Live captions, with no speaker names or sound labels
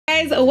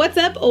guys, what's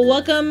up?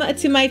 Welcome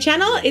to my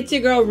channel. It's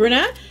your girl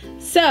Runa.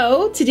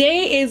 So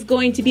today is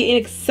going to be an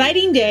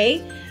exciting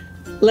day.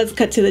 Let's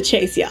cut to the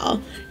chase, y'all.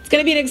 It's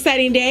gonna be an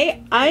exciting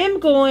day. I am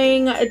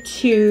going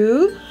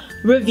to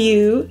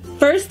review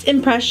First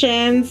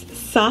Impressions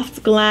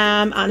Soft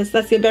Glam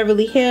Anastasia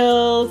Beverly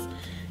Hills.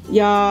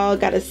 Y'all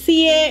gotta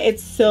see it.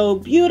 It's so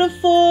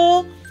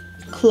beautiful.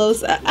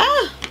 Close up.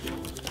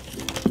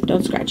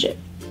 Don't scratch it.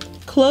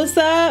 Close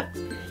up.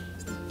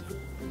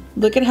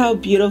 Look at how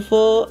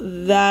beautiful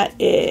that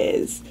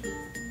is.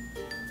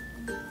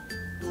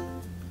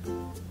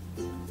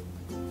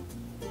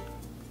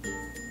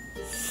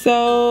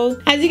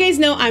 So, as you guys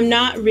know, I'm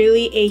not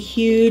really a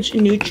huge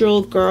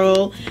neutral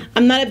girl.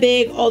 I'm not a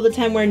big all the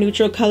time wear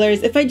neutral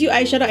colors. If I do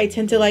eyeshadow, I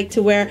tend to like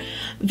to wear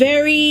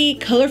very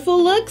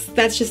colorful looks.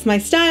 That's just my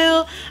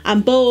style.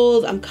 I'm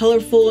bold, I'm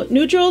colorful.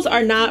 Neutrals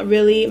are not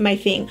really my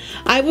thing.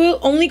 I will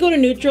only go to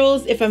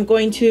neutrals if I'm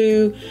going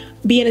to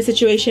be in a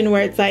situation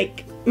where it's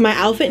like my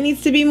outfit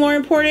needs to be more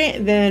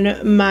important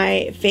than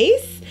my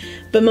face.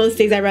 But most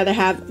days I'd rather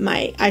have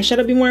my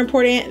eyeshadow be more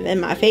important than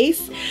my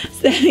face,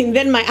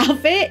 than my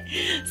outfit.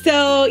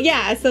 So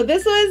yeah, so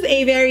this was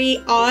a very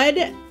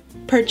odd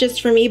purchase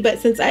for me, but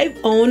since I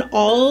own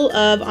all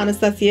of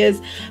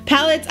Anastasia's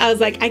palettes, I was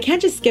like, I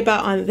can't just skip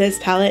out on this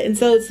palette. And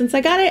so since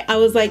I got it, I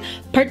was like,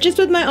 purchased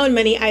with my own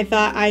money, I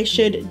thought I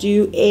should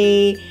do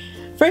a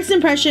First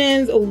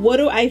Impressions, what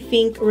do I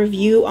think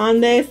review on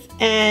this.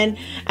 And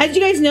as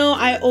you guys know,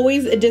 I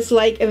always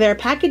dislike their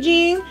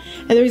packaging,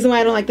 and the reason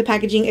why I don't like the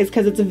packaging is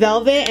because it's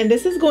velvet, and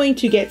this is going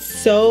to get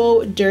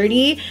so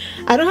dirty.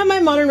 I don't have my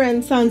Modern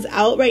Renaissance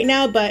out right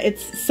now, but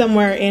it's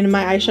somewhere in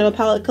my eyeshadow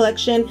palette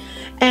collection,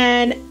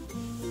 and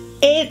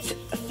it's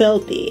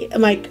filthy.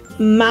 Like,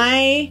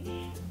 my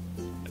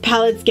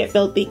palettes get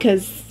filthy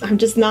because I'm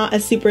just not a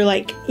super,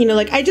 like, you know,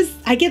 like I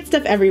get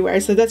stuff everywhere,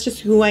 so that's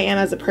just who I am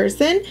as a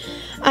person.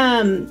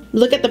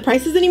 Look at the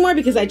prices anymore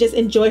because I just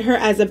enjoy her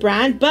as a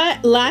brand.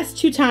 But last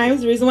two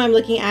times, the reason why I'm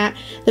looking at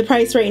the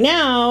price right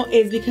now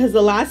is because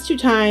the last two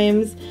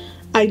times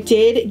I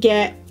did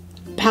get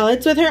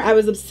palettes with her, I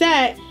was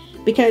upset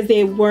because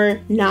they were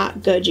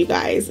not good, you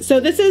guys. So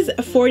this is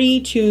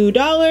 $42.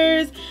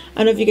 I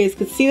don't know if you guys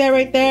could see that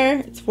right there.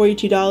 It's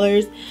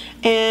 $42,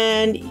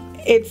 and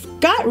it's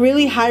got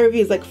really high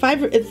reviews, like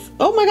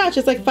oh my gosh,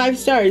 it's like 5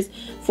 stars,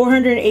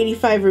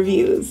 485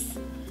 reviews.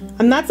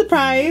 I'm not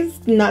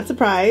surprised, not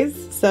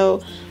surprised.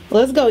 So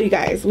let's go, you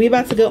guys. We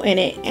about to go in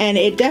it, and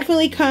it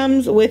definitely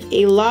comes with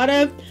a lot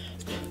of,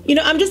 you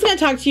know, I'm just gonna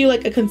talk to you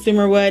like a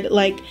consumer would.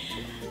 Like,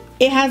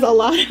 it has a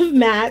lot of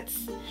mattes.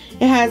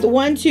 It has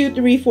 1, 2,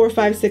 3, 4,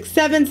 5, 6,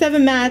 7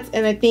 mattes,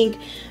 and I think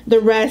the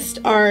rest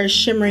are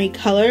shimmery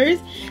colors.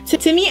 So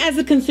to me as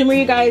a consumer,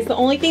 you guys, the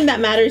only thing that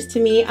matters to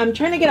me, I'm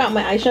trying to get out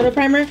my eyeshadow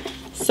primer.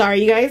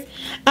 Sorry, you guys.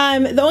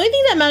 The only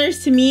thing that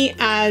matters to me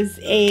as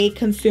a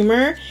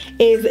consumer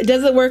is,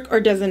 does it work or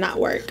does it not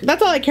work?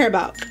 That's all I care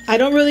about. I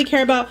don't really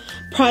care about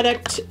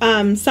product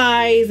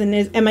size and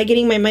am I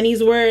getting my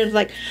money's worth.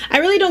 Like, I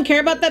really don't care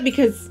about that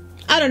because,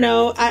 I don't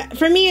know,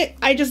 for me,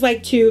 I just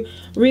like to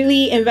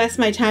really invest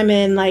my time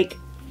in like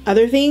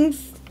other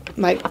things.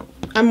 Like,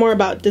 I'm more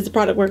about, does the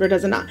product work or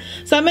does it not?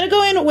 So I'm gonna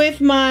go in with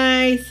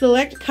my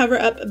Select Cover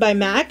Up by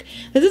MAC.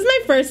 This is my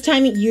first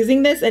time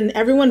using this and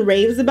everyone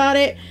raves about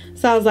it.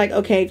 So I was like,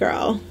 okay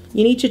girl,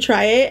 you need to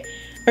try it.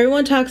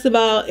 Everyone talks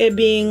about it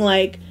being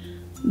like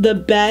the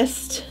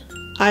best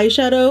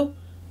eyeshadow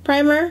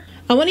primer.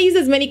 I wanna use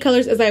as many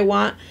colors as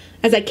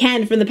I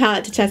can from the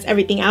palette to test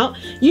everything out.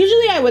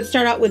 Usually I would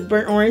start out with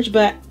burnt orange,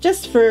 but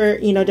just for,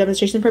 you know,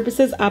 demonstration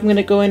purposes, I'm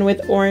gonna go in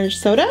with orange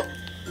soda.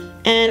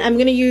 And I'm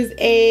gonna use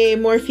a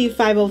Morphe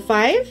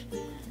 505,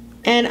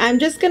 and I'm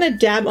just gonna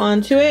dab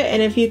onto it.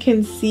 And if you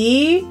can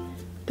see,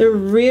 there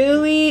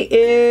really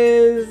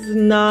is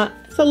not,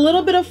 it's a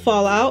little bit of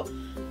fallout,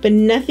 but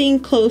nothing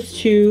close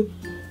to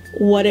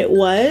what it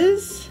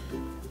was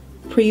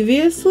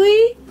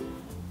previously.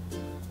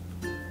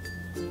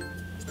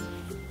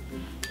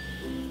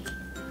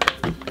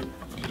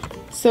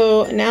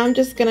 So now I'm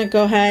just gonna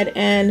go ahead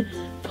and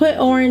put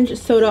orange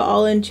soda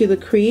all into the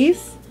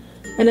crease.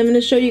 And I'm going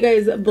to show you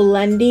guys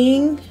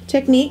blending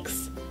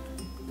techniques,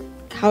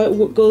 how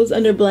it goes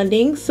under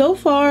blending. So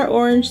far,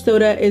 orange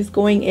soda is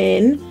going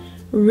in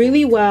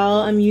really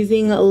well. I'm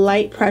using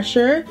light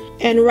pressure.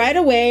 And right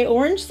away,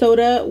 orange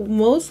soda,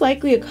 most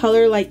likely a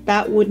color like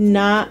that would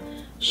not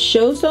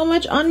show so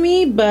much on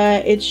me,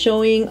 but it's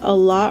showing a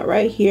lot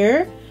right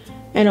here.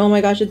 And oh my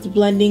gosh, it's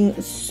blending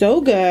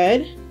so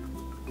good.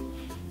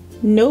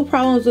 No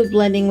problems with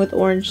blending with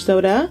orange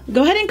soda.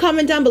 Go ahead and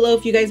comment down below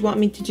if you guys want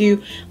me to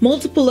do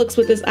multiple looks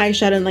with this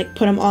eyeshadow and like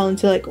put them all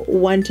into like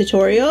one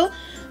tutorial.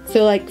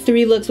 So like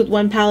 3 looks with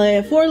one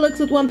palette, 4 looks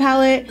with one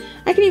palette.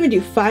 I can even do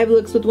 5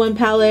 looks with one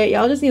palette.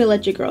 Y'all just need to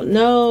let your girl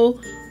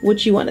know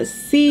what you want to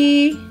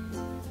see.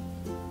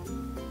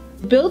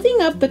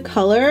 Building up the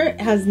color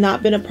has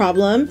not been a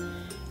problem.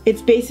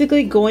 It's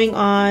basically going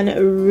on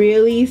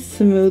really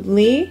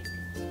smoothly.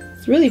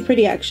 It's really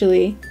pretty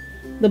actually.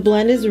 The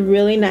blend is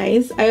really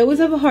nice. I always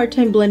have a hard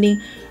time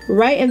blending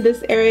right in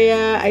this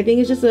area. I think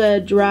it's just a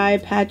dry,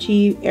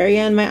 patchy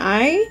area in my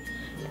eye,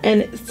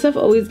 and stuff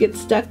always gets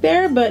stuck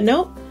there, but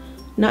nope,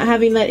 not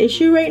having that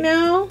issue right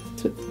now.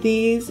 So with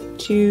these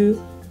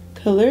two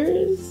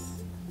colors.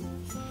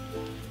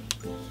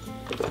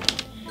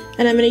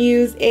 And I'm going to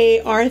use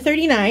a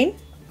R39.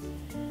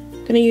 I'm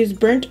going to use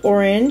burnt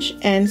orange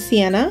and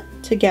sienna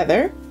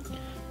together.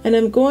 And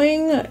I'm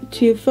going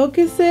to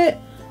focus it.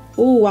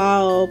 Oh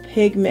wow,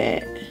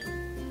 pigment.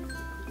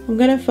 I'm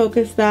going to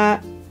focus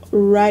that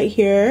right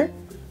here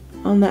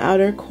on the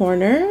outer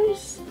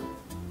corners.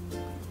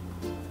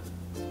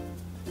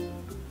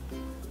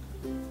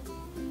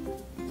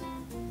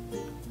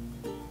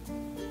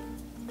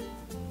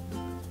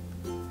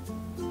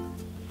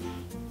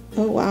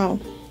 Oh wow.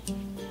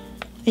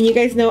 And you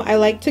guys know I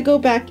like to go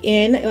back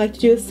in. I like to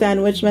do a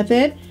sandwich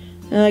method.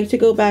 I like to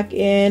go back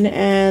in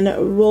and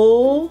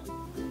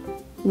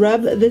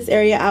rub this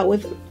area out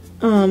with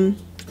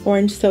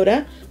orange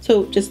soda.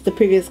 So just the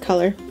previous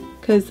color.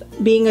 Because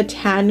being a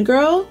tan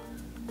girl,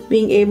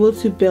 being able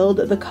to build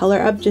the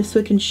color up just so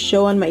it can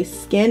show on my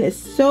skin is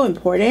so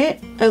important.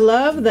 I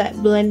love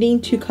that blending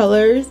two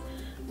colors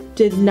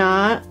did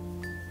not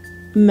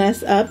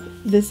mess up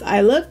this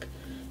eye look.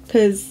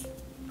 Because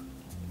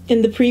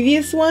in the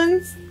previous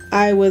ones,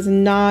 I was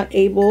not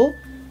able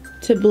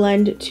to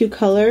blend two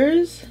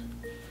colors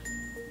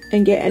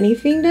and get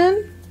anything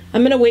done.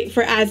 I'm gonna wait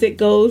for as it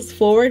goes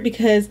forward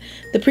because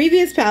the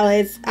previous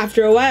palettes,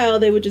 after a while,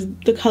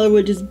 the color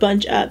would just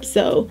bunch up.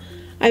 So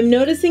I'm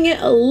noticing it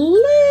a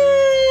little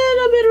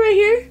bit right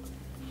here,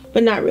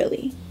 but not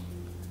really.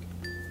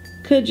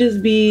 Could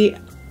just be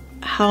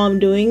how I'm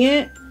doing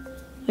it.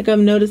 Like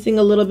I'm noticing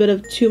a little bit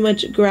of too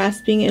much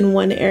grasping in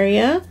one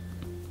area.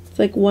 It's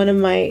like one of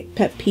my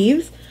pet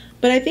peeves.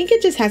 But I think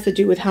it just has to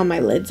do with how my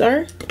lids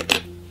are.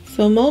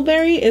 So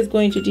mulberry is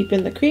going to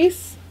deepen the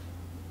crease.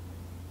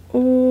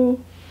 Oh,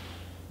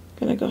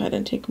 gonna go ahead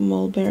and take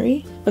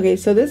mulberry. Okay,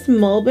 so this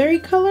mulberry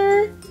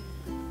color,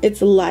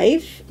 it's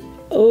life.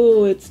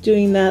 Oh, it's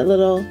doing that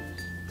little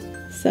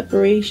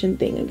separation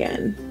thing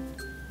again.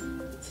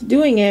 It's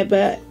doing it,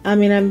 but I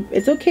mean,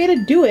 it's okay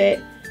to do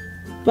it,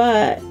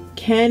 but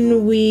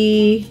can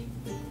we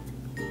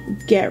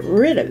get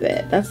rid of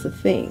it? That's the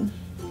thing.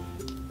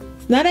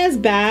 Not as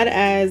bad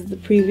as the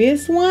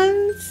previous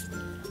ones,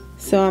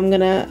 so I'm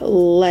gonna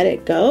let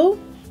it go.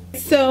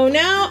 So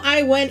now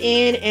I went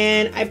in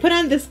and I put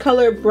on this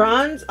color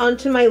bronze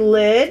onto my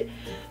lid,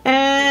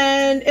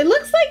 and it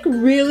looks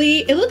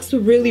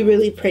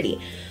really pretty.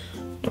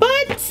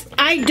 But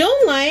I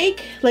don't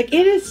like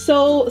it is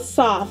so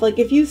soft. Like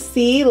if you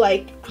see,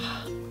 like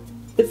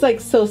it's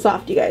like so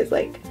soft, you guys.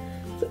 Like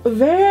it's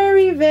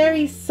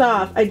very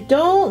soft. I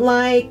don't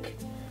like.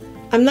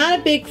 I'm not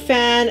a big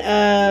fan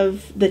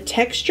of the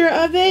texture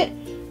of it.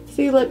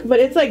 See, look, but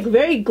it's like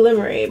very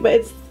glimmery,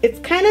 but it's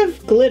kind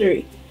of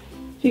glittery.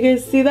 If you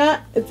guys see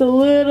that? It's a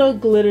little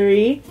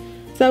glittery.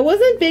 So I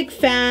wasn't a big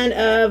fan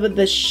of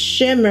the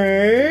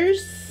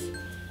shimmers.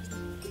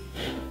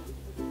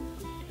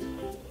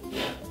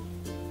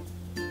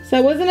 So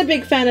I wasn't a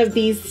big fan of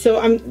these. So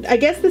I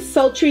guess the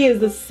sultry is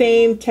the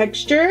same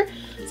texture.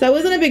 So I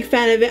wasn't a big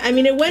fan of it. I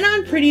mean, it went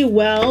on pretty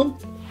well,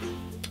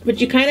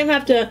 but you kind of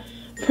have to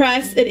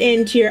press it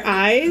into your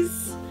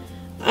eyes.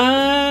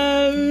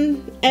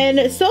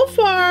 And so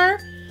far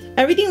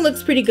everything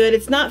looks pretty good.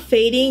 It's not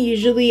fading.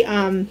 Usually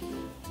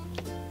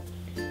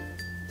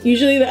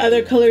the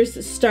other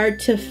colors start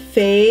to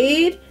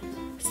fade.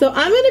 So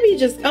I'm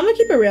gonna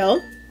keep it real.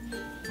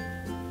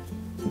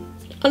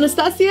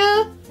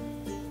 Anastasia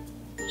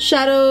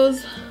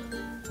shadows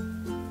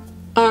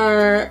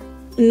are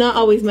not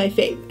always my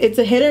fave. It's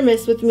a hit or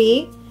miss with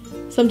me.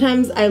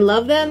 Sometimes I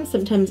love them,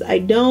 sometimes I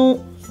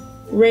don't.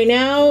 Right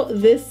now,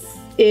 this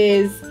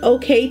is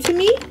okay to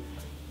me.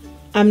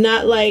 I'm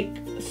not like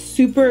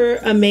super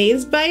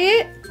amazed by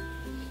it,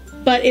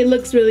 but it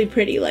looks really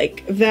pretty.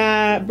 Like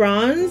that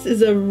bronze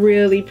is a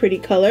really pretty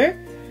color,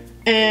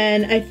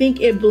 and I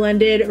think it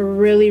blended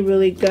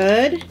really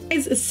good.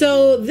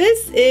 So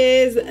this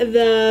is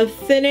the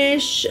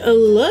finish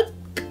look.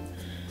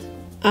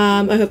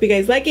 I hope you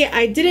guys like it.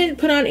 I didn't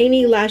put on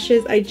any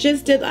lashes. I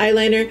just did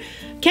eyeliner.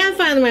 Can't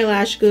find my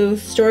lash glue.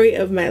 Story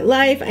of my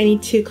life. I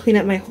need to clean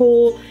up my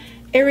whole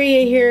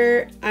area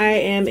here. I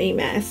am a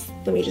mess.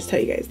 Let me just tell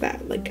you guys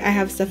that. Like, I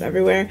have stuff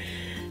everywhere.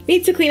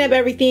 Need to clean up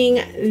everything.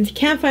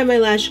 Can't find my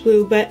lash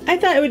glue, but I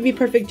thought it would be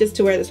perfect just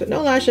to wear this with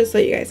no lashes so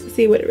you guys can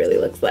see what it really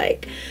looks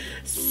like.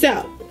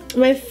 So,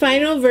 my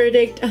final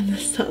verdict on the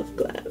Soft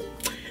Glam.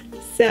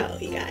 So,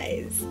 you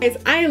guys,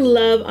 I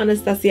love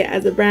Anastasia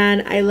as a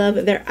brand. I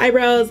love their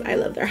eyebrows. I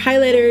love their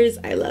highlighters.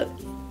 I love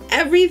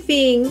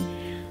everything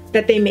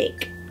that they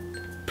make.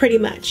 Pretty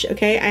much,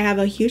 okay? I have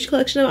a huge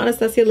collection of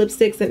Anastasia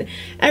lipsticks and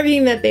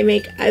everything that they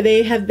make.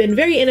 They have been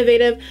very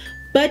innovative,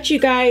 But you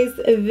guys,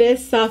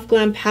 this Soft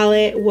Glam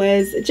palette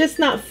was just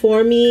not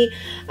for me.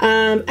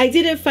 I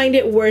didn't find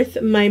it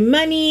worth my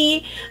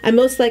money. I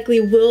most likely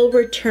will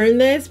return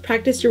this.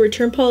 Practice your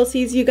return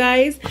policies, you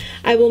guys.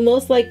 I will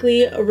most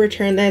likely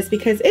return this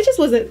because it just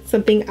wasn't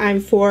something I'm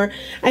for.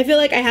 I feel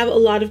like I have a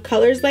lot of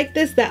colors like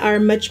this that are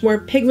much more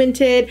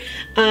pigmented.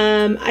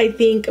 I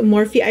think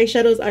Morphe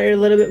eyeshadows are a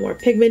little bit more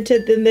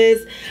pigmented than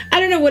this. I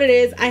don't know what it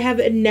is. I have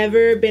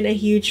never been a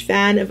huge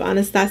fan of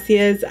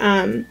Anastasia's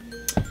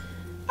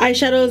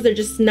eyeshadows. They're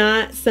just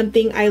not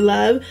something I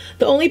love.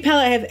 The only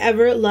palette I have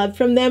ever loved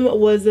from them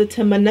was the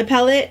Tamanna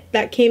palette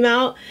that came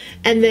out,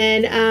 and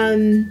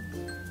then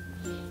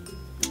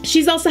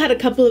she's also had a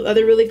couple of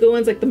other really good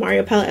ones like the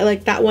Mario palette. I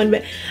like that one,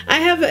 but I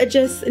have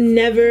just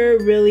never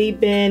really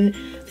been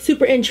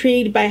super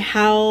intrigued by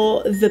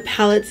how the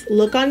palettes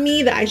look on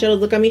me, the eyeshadows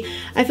look on me.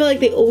 I feel like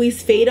they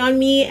always fade on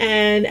me,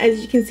 and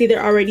as you can see,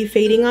 they're already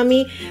fading on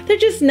me. They're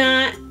just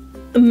not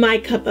my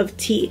cup of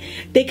tea.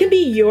 They can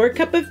be your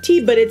cup of tea,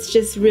 but it's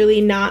just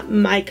really not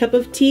my cup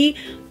of tea.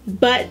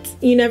 But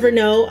you never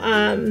know.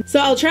 So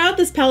I'll try out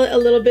this palette a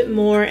little bit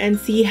more and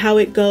see how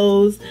it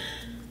goes.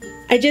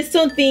 I just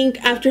don't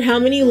think, after how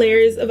many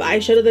layers of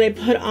eyeshadow that I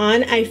put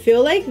on, I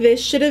feel like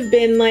this should have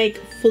been like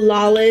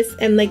flawless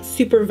and like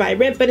super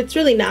vibrant, but it's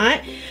really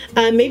not.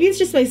 Maybe it's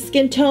just my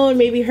skin tone,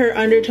 maybe her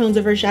undertones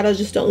of her shadows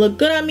just don't look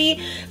good on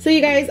me. So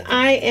you guys,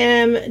 I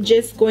am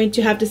just going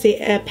to have to say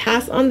a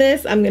pass on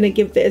this. I'm gonna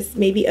give this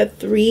maybe a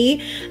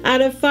 3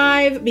 out of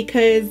 5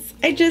 because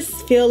I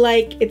just feel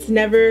like it's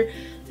never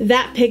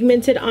that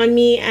pigmented on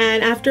me,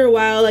 and after a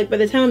while, like by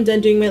the time I'm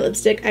done doing my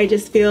lipstick, I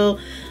just feel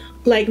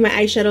like my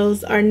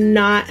eyeshadows are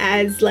not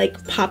as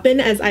like poppin'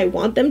 as I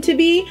want them to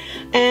be.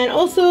 And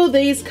also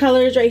these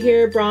colors right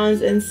here,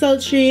 Bronze and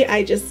Sultry,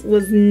 I just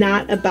was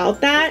not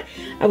about that.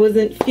 I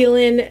wasn't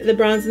feeling the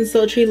Bronze and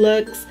Sultry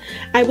looks.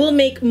 I will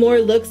make more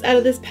looks out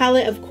of this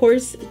palette, of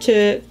course,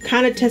 to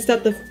kind of test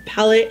out the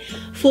palette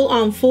full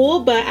on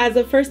full, but as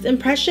a first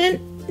impression,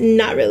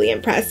 not really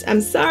impressed.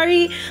 I'm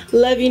sorry.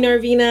 Love you,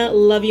 Narvina.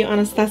 Love you,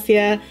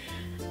 Anastasia.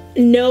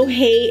 No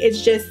hate,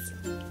 it's just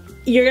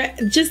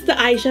the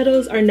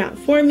eyeshadows are not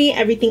for me.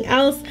 Everything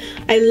else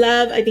I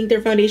love. I think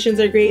their foundations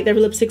are great, their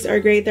lipsticks are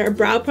great, their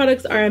brow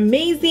products are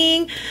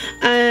amazing,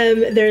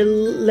 their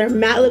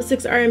matte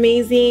lipsticks are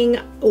amazing.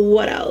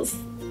 What else?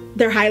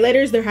 Their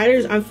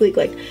highlighters on fleek.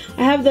 Like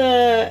I have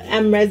the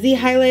Amrezi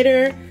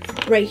highlighter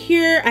right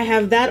here. I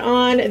have that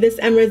on. This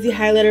Amrezi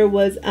highlighter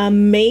was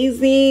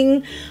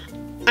amazing.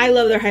 I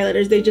love their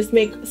highlighters. They just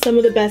make some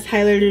of the best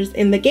highlighters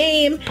in the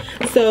game,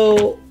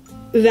 so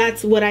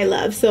that's what I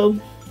love. So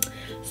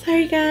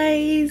sorry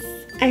guys,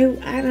 I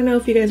don't know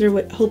if you guys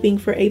are hoping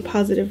for a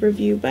positive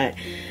review, but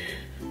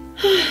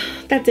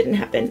that didn't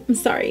happen. I'm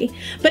sorry.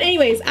 But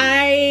anyways,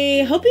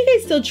 I hope you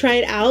guys still try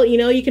it out. You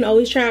know, you can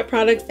always try out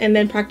products and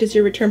then practice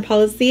your return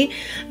policy.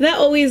 That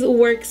always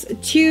works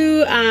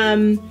too.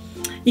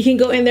 You can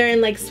go in there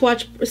and like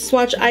swatch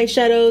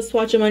eyeshadows,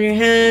 swatch them on your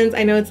hands.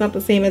 I know it's not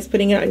the same as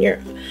putting it on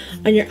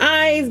your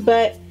eyes,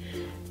 but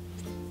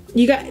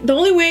the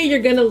only way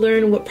you're gonna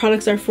learn what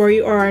products are for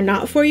you or are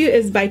not for you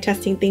is by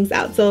testing things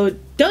out. So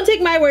don't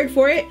take my word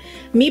for it.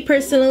 Me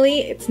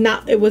personally,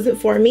 it wasn't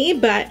for me,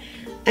 but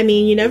I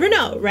mean, you never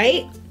know,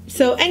 right?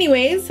 So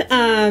anyways,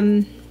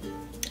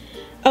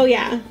 oh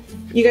yeah,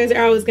 you guys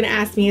are always gonna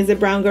ask me, is it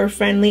brown girl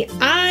friendly?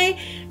 I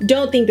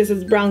don't think this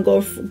is brown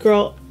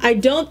girl. I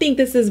don't think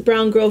this is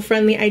brown girl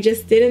friendly. I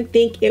just didn't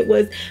think it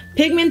was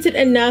pigmented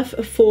enough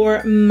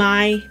for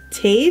my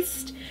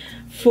taste.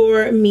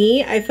 For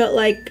me, I felt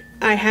like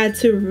I had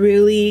to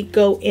really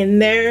go in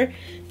there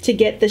to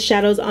get the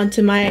shadows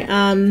onto my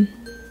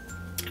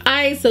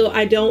eyes, so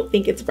I don't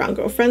think it's brown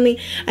girl friendly.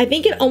 I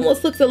think it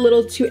almost looks a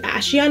little too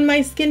ashy on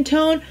my skin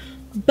tone,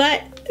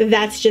 but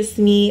that's just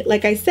me.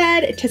 Like I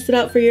said, test it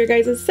out for your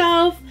guys'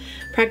 self.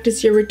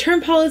 Practice your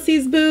return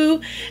policies,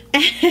 boo.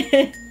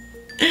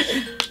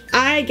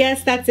 I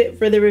guess that's it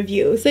for the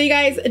review. So you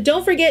guys,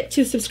 don't forget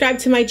to subscribe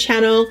to my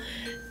channel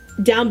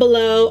down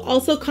below.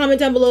 Also comment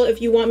down below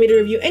if you want me to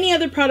review any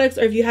other products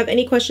or if you have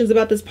any questions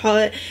about this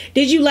palette.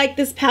 Did you like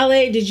this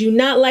palette? Did you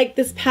not like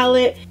this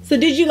palette? So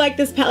did you like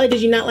this palette?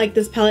 Did you not like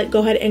this palette? Go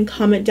ahead and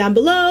comment down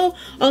below.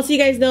 Also, you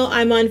guys know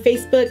I'm on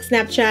Facebook,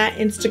 Snapchat,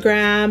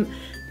 Instagram,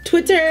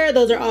 Twitter.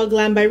 Those are all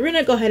Glam by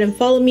Runa. Go ahead and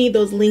follow me.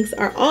 Those links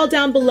are all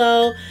down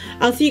below.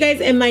 I'll see you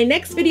guys in my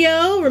next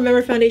video.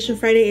 Remember, Foundation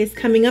Friday is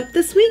coming up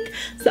this week,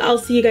 so I'll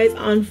see you guys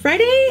on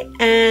Friday,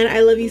 and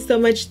I love you so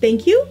much.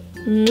 Thank you.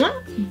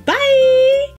 Mwah. Bye.